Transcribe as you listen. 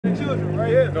children right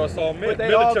here. No, it's all men. But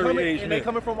they all Military coming, age and men. they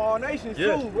coming from all nations too.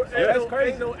 Yeah. That's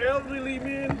crazy. Ain't no elderly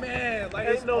men. Man, like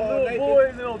Ain't it's no all little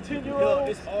boys, no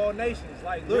 10-year-olds. It's all nations.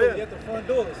 Like literally at the front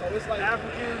door. So it's like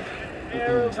Africans,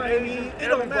 Arabs, Chinese. It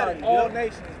don't matter. All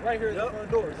nations right here at the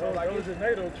front door. So like those are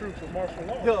NATO troops with martial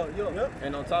law.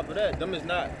 And on top of that, them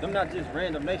not just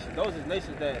random nations. Those is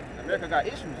nations that America got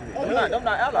issues with. Oh, them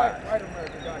not allies. Right,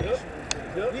 America got issues.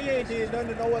 We ain't did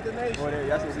nothing to no other nation. Oh,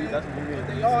 that's what we mean.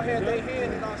 They all had their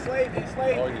hand in our slavery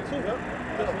too.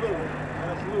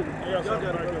 Absolutely. Yeah, y'all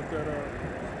got to back up that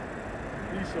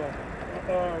Esau.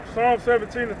 Psalm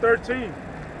 17:13.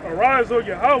 Arise, O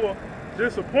Yahweh,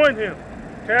 disappoint him,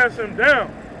 cast him down,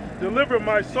 deliver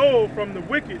my soul from the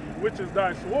wicked, which is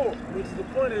thy sword. Which is the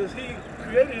point is he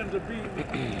created him to be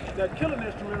that killing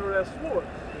instrument or that sword.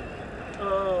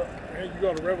 And you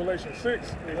go to Revelation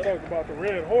 6, they talk about the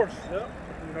red horse.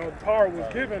 You know, tar was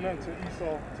given unto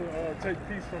Esau to take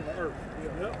peace from the earth.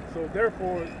 So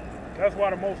therefore, that's why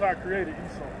the Most High created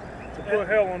Esau, to put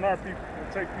hell on our people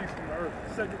and take peace from the earth.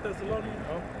 2 Thessalonians.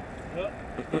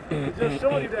 Just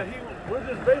showing you that we're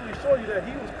just basically showing you that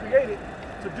he was created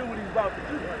to do what he's about to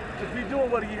do. To be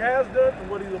doing what he has done and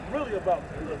what he's really about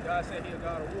to do. God said he's a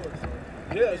God of war.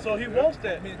 So he wants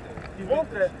that. He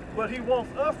wants that, but he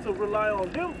wants us to rely on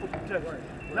him for protection,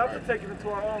 not to take it into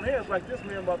our own hands like this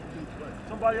man about to do.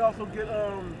 Somebody also get we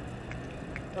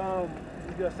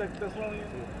got 2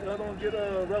 Thessalonians. The other one get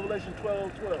Revelation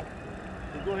 12:12.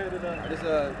 Go ahead and This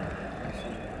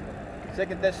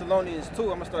 2 Thessalonians 2. I'm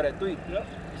gonna start at 3. It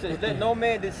says, "Let no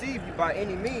man deceive you by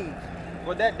any means,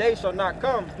 for that day shall not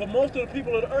come." But most of the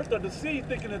people of the earth are deceived,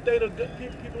 thinking that they the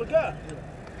people of God.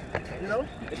 You know,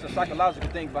 it's a psychological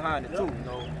thing behind it too. You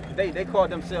know, they call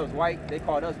themselves white, they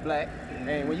call us black,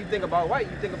 and when you think about white,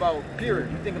 you think about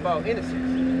purity, you think about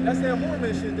innocence. That's that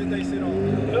Mormon shit that they sit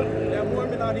on. That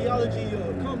Mormon ideology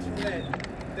comes from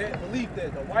that belief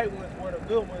that the white ones were the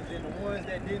good ones, and the ones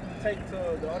that didn't take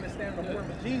to the understanding of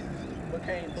Mormon Jesus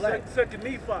became black. Second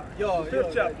Nephi, the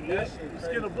 5th chapter, that shit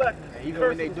skin of black. And even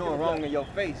when they doing wrong in your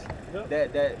face,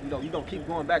 that you know, you gonna keep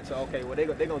going back to, okay, well they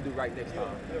gonna do right next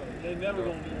time. They never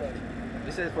gonna do right.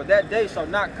 It says, "For that day shall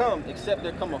not come, except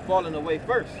there come a falling away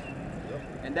first,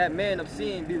 and that man of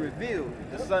sin be revealed,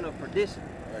 the son of perdition."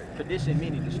 Perdition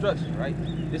meaning destruction, right?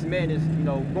 This man is, you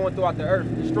know, going throughout the earth,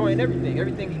 destroying everything.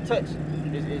 Everything he touched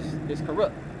is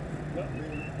corrupt.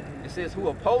 It says, "Who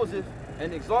opposeth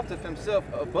and exalteth himself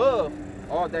above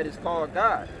all that is called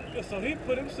God." Yeah, so he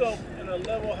put himself in a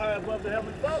level high above the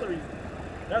Heavenly Father even.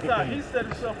 That's how he set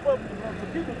himself up for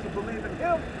people to believe in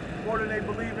him more than they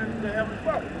believe in the Heavenly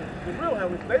Father. The real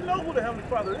Heavenly Father. They know who the Heavenly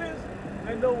Father is.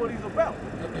 They know what he's about.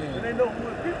 And they know who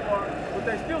his people are, but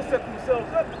they still set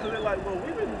themselves up because they're like, well,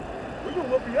 we've been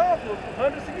whooping y'all for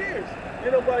hundreds of years.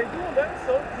 Ain't nobody doing that,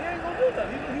 so he ain't gonna do that.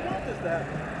 He wants this to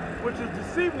happen. Which is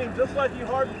deceiving him, just like he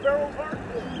hardened Pharaoh's heart to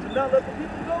not let the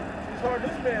people go. He's hardened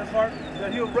this man's heart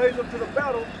that he'll raise up to the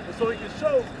battle, and so he can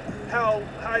show how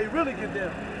he really get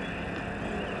down.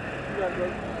 You got it,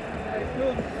 brother.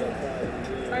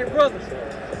 Hey, brother.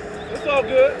 It's all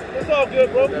good. It's all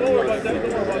good, bro. Don't worry about that.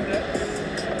 Don't worry about that.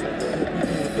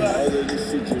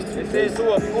 It says,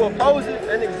 "Who opposes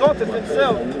and exalteth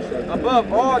himself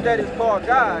above all that is called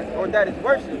God, or that is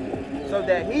worshipped, so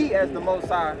that he, as the Most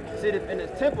High, sitteth in his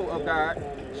temple of God,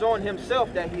 showing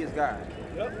himself that he is God."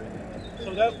 Yep.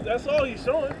 So that's all he's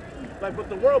showing. Like, but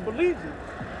the world believes it.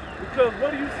 Because what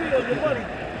do you see on your money?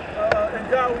 And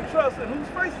God we trust, and whose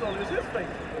face is on it? It's his face.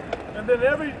 And then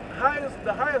the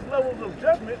highest levels of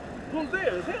judgment, who's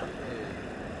there? It's him.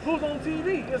 Who's on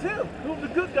TV? It's him. Who's the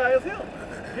good guy? It's him.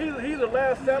 He's the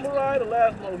last samurai, the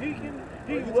last Mohican.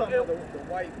 He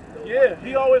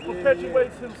always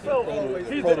perpetuates himself.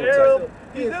 He's the Arab.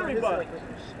 He's everybody.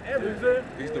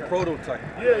 He's the prototype.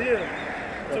 Yeah.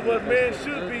 So what man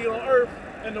should be on earth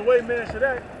and the way man should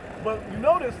act. But you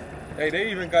notice. Hey, they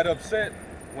even got upset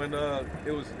when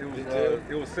it was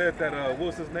said that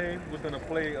what's his name was gonna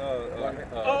play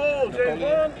James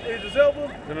Bond, Idris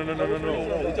Elba. No. We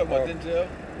talking about Denzel.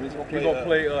 He's gonna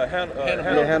play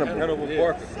Hannibal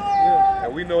Barker. Yeah.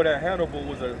 And we know that Hannibal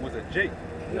was a Jake.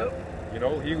 Yep. You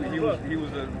know, he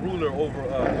was a ruler over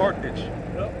Carthage.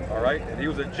 Yep. All right, and he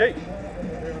was a Jake.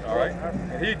 All right,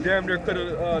 and he damn near could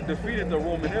have defeated the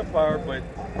Roman Empire, but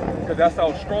because that's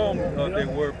how strong they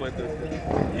were. But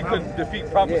he couldn't defeat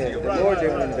prophecy.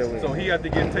 So he had to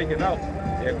get taken out,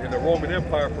 and the Roman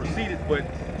Empire proceeded. But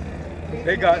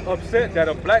they got upset that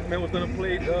a black man was going to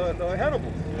play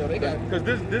Hannibal. Because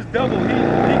this devil, he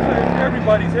claims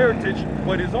everybody's heritage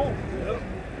but his own.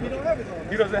 He don't have his own.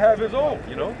 He doesn't have his own,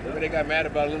 you know? They got mad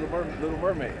about Little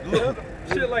Mermaid.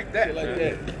 Shit like that. Shit like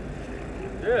that.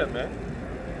 Yeah, man.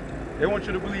 They want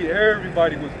you to believe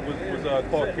everybody was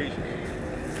Caucasian.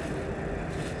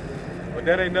 But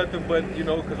that ain't nothing but, you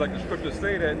know, because like the scriptures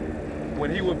say that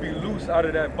when he would be loose out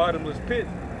of that bottomless pit,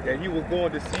 that he would go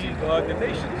and deceive the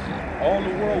nations. All the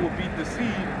world would be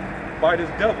deceived by this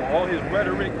devil. All his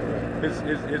rhetoric,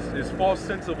 his false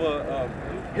sense of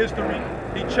history,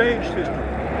 he changed history.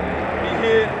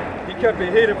 He kept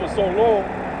it hidden for so long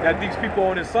that these people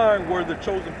on his side were the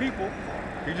chosen people.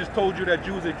 He just told you that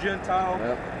you was a Gentile.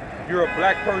 Yep. You're a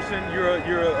black person. You're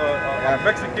a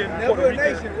Mexican. Never a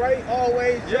nation, right?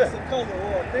 Always just a color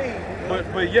or a thing.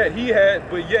 But yet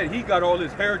he got all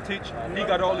his heritage. He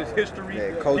got all his history.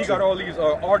 He got all these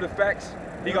artifacts.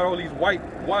 He got all these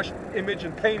whitewashed image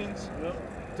and paintings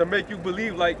to make you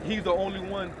believe like he's the only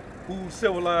one who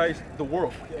civilized the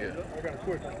world. Yeah. I got a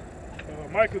quick one.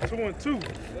 Micah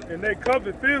 2:2, and they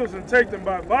covet fields and take them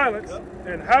by violence,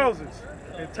 and houses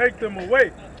and take them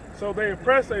away. So they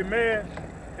oppress a man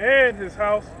and his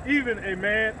house, even a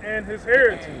man and his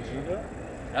heritage.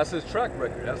 That's his track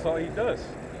record. That's all he does.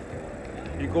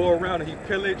 He go around and he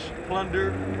pillage,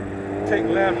 plunder, take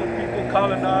land from people,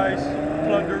 colonize,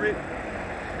 plunder it,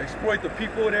 exploit the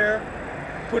people there,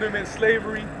 put them in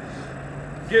slavery,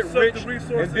 get rich,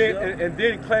 and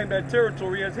then claim that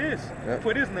territory as his.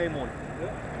 Put his name on it.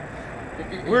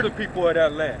 We're the people of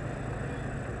that land.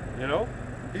 You know,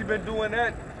 he's been doing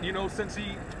that, you know, since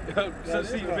he's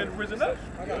been risen up.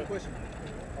 I got a question.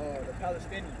 The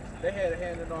Palestinians, they had a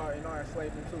hand in our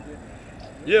enslavement too, didn't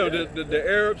they? Yeah, the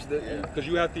Arabs, because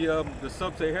you have the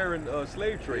sub-Saharan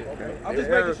slave trade. Okay. I'm just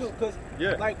making sure, because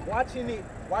like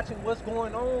watching what's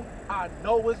going on, I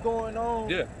know what's going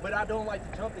on, but I don't like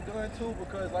to jump the gun too,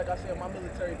 because like I said, my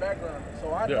military background,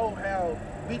 so I know how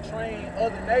we train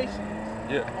other nations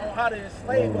on how to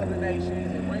enslave other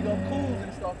nations and bring up coups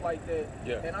and stuff like that.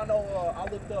 And I know I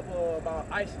looked up about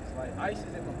ISIS, like ISIS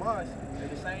and Hamas, they're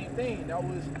the same thing. That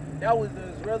was the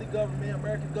Israeli government,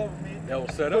 American government that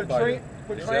was set up by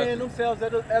portraying themselves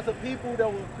as a people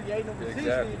that were creating a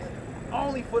resistance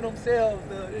only for themselves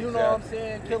to, you know what I'm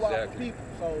saying, kill off the people.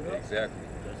 So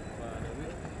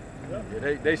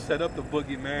they set up the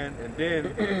boogeyman and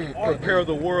then prepare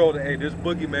the world. Hey, this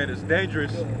boogeyman is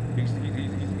dangerous.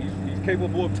 He's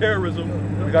capable of terrorism.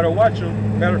 We gotta watch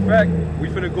him. Matter of fact, we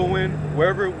finna go in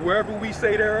wherever we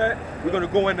say they're at. We're gonna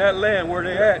go in that land where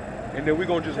they're at, and then we're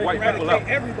gonna just wipe people out.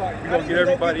 Everybody. We're gonna get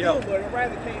everybody out. But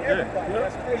eradicate everybody.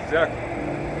 That's crazy. Exactly.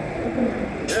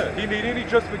 Yeah, he need any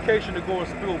justification to go and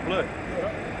spill blood.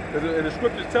 And the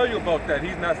scriptures tell you about that.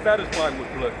 He's not satisfied with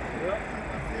blood.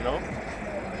 You know,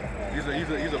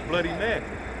 he's a bloody man.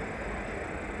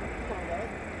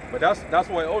 But that's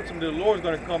why ultimately the Lord's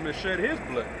gonna come and shed His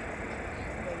blood.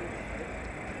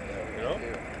 You know?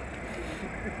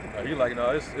 He like,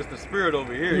 no, it's the spirit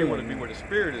over here. He want to be where the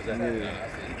spirit is at.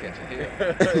 He catching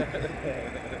hell.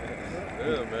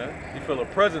 Yeah, man. He feel a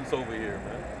presence over here,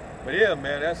 man. But yeah,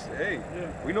 man,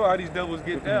 we know how these devils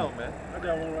get down, man. I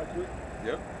got one right quick.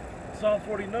 Yep. Psalm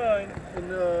 49,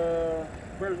 and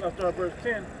I'll start verse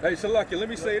 10. Hey, Salaki, let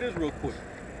me say this real quick.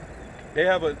 They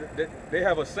have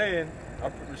a saying.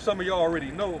 Some of y'all already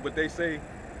know, but they say,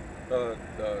 to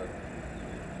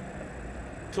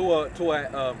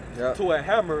a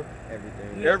hammer,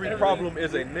 every problem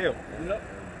is a nail.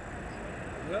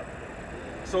 Yep.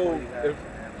 So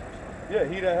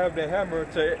he that have the hammer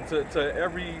to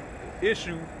every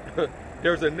issue,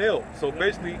 there's a nail. So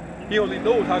basically, he only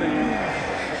knows how to use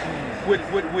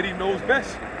what he knows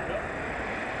best.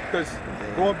 Because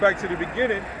going back to the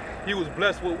beginning, he was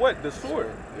blessed with what? The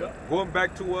sword. Going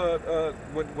back to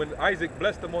when Isaac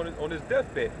blessed him on his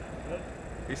deathbed.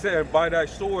 He said, by thy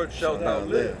sword shalt thou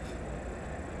live.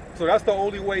 So that's the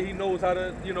only way he knows how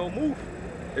to, move,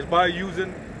 is by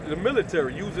using the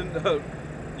military, using,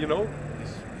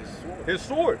 his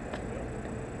sword,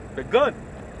 the gun.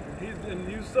 And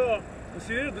you saw,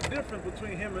 see, there's the difference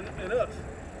between him and us.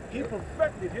 He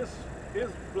perfected his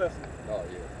blessing. Oh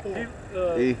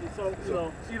yeah.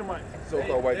 Edomites.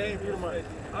 So-called white Edomites.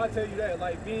 I'll tell you that,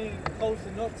 like being close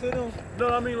enough to them. No,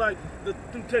 I mean like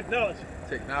through technology.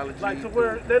 Like to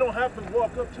where they don't have to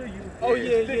walk up to you. Oh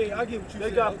yeah, I get what you saying.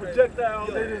 They got projectiles.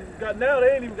 Yeah. Now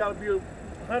they ain't even got to be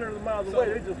 100 miles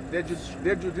away.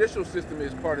 Their judicial system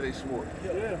is part of their sword.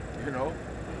 Yeah. You know.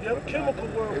 Yeah, chemical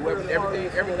warfare.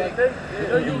 Everything.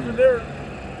 They're using their.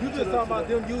 You just talking about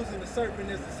them using the serpent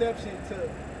as deception to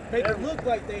make it look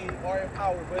like they are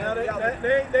empowered, but now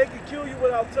they can kill you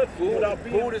without touching you.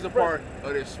 Food is a part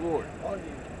of their sword. Oh yeah.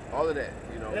 All of that,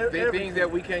 things that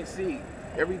we can't see.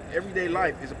 Everyday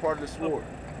life is a part of the sword.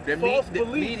 The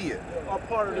media are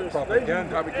part of their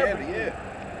propaganda.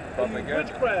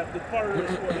 Witchcraft is part of their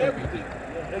sword. Everything.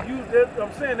 They use.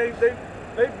 I'm saying they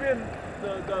they've been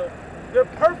they're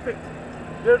perfect.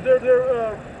 They're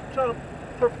trying to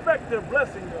perfect their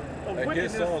blessing of And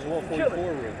wickedness. get Psalms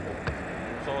 144 real quick.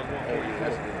 Psalms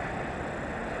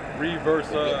 144. Read verse.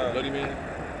 Bloody man.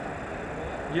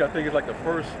 Yeah, I think it's like the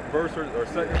first verse or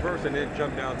second verse, and then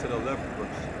jump down to the 11th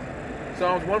verse.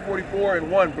 Psalms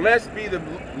 144:1. Blessed be the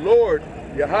Lord,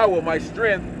 Yahweh, my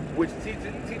strength, which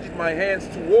teaches my hands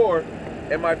to war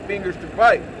and my fingers to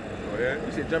fight. Go ahead.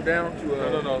 You said jump down to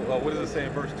No. What does it say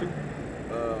in verse 2?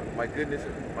 my goodness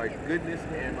and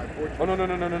my fortune. Oh, no.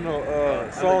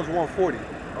 Psalms 140.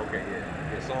 Okay, yeah.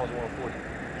 Yeah, Psalms 140.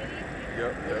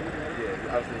 Yep.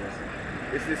 Yeah, I was thinking this.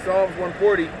 It says Psalms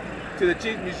 140, to the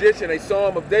chief musician, a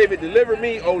psalm of David. Deliver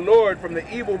me, O Lord, from the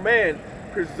evil man.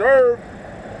 Preserve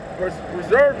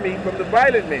me from the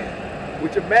violent man,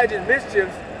 which imagine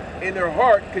mischiefs in their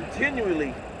heart.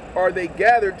 Continually are they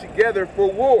gathered together for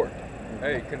war.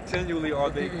 Hey, continually are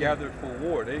they gathered for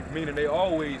war. Meaning they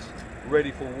always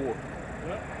ready for war.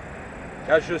 Yep.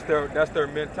 That's their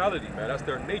mentality, man. That's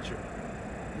their nature.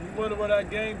 You wonder where that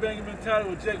gang banging mentality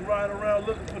with Jake riding around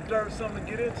looking for dirt, something to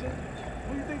get into?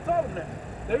 Who do you think taught them that?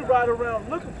 They ride around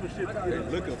looking for shit to get into.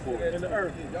 Looking for it in the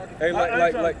earth.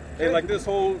 Hey, like this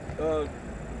whole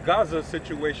Gaza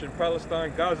situation,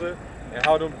 Palestine, Gaza, and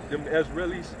how them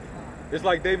Israelis, it's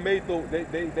like they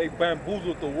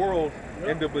bamboozled the world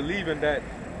into believing that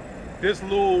this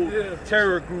little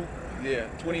terror group. Yeah,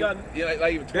 20.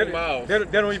 Like even 20 miles.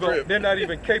 They're not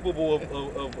even capable of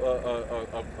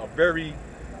a very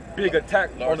big attack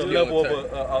on the level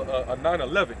of a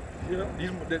 9/11. Yeah.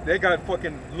 They got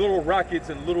fucking little rockets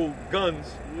and little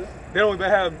guns. Yeah. They don't even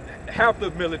have half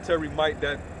the military might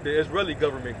that the Israeli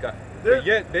government got. But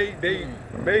yet they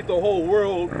made the whole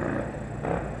world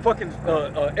fucking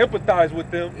empathize with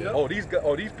them. Yep.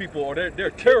 These people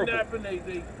they're terrible.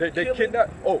 They kidnap.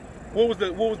 Oh, what was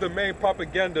the main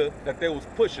propaganda that they was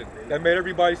pushing that made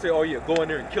everybody say, oh yeah, go in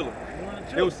there and kill them?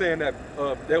 They was saying that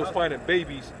they was finding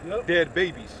babies, dead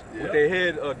babies, with their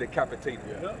head decapitated.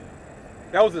 Yep.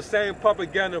 That was the same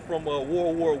propaganda from World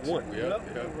War I.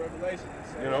 Revelation.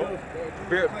 You know?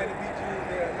 Jews claim to be Jews,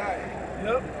 they are not.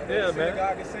 Yep. Yeah, man.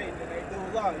 God can say that they do a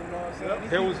lot, you know what I'm saying?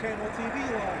 These people came on TV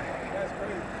line. That's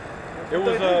crazy.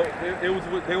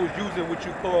 They was using what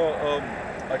you call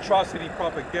atrocity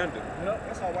propaganda. Yep.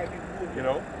 That's how white people do it. You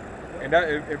know? And that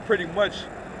it pretty much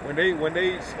when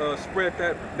they spread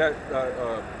that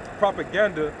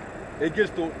propaganda, it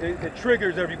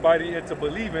triggers everybody into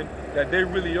believing that they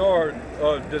really are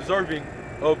deserving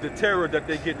of the terror that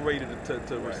they're getting ready to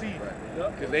receive.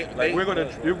 Right. Like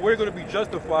we're gonna be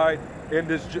justified in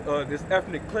this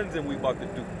ethnic cleansing we about to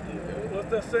do. What's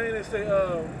that saying? They say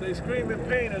they scream in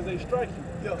pain as they strike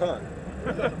you.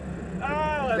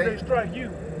 As they strike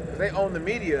you. They own the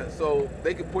media, so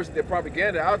they can push their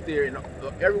propaganda out there, and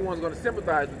everyone's going to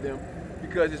sympathize with them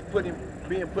because it's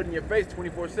being put in your face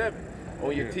 24/7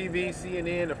 on your TV,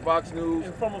 CNN, the Fox News,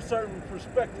 and from a certain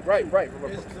perspective. Right. The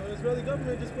Israeli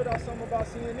government just put out something about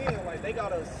CNN. Like they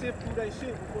gotta sift through their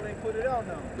shit before they put it out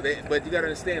now. But you got to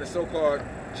understand, the so-called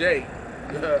Jay,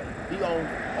 he owns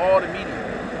all the media,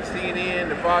 CNN,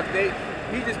 the Fox.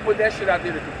 He just put that shit out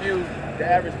there to confuse the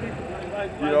average people.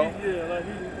 Like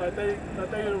they the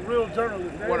real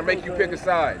journalists. They want to make you pick a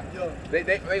side.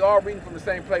 They all reading from the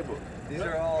same playbook. These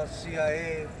are all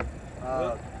CIA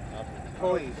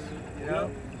employees, you know?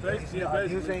 These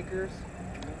news anchors,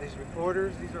 these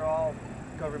reporters, these are all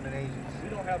government agents. We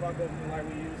don't have our government like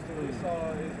we used to. It's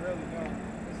all Israeli now.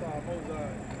 It's all Mosai.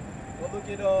 But look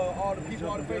at all the people,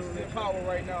 all the faces in power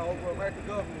right now over American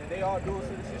government. They all dual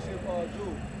citizenship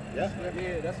Jews. Yeah,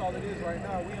 that's all it is right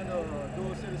now. We in a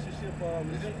dual citizenship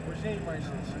regime right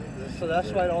now. So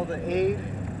that's why all the aid,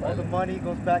 all the money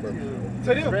goes back to them.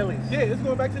 Israelis. Yeah, it's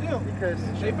going back to them because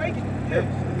they fake it. They're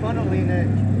funneling it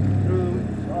through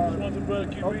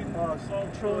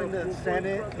controlling the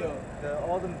Senate,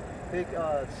 all the big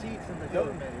seats in the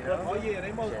government. You know? Oh yeah,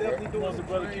 they most definitely doing some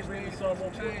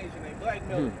change, and they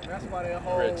blackmail. That's why that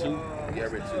whole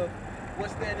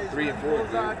what's that is 3 and 4.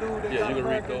 Yeah, you can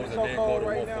read those and then go to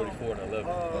 144 and 11.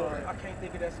 I can't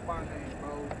think of that spot name,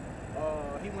 bro.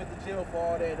 He went to jail for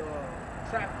all that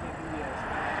trafficking BS.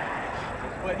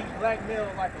 But he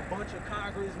blackmailed like a bunch of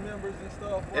Congress members and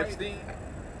stuff. Right?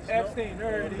 Epstein,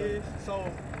 there it is.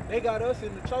 So they got us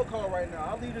in the chokehold right now.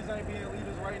 Our leaders ain't being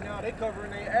leaders right now. They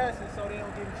covering their asses so they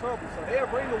don't get in trouble. So they'll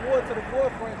bring the war to the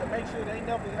forefront to make sure they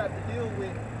never have to deal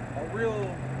with a real,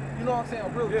 you know what I'm saying, a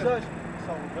real judgment.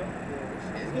 So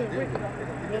it's getting wicked out there.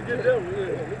 You don't get devil,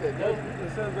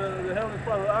 It says the Heavenly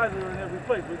Father eyes are in every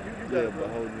place, but you got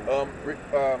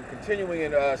it. Continuing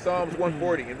in Psalms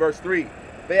 140, in verse 3.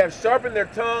 They have sharpened their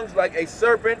tongues like a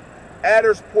serpent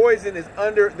Adder's poison is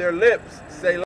under their lips. Selah.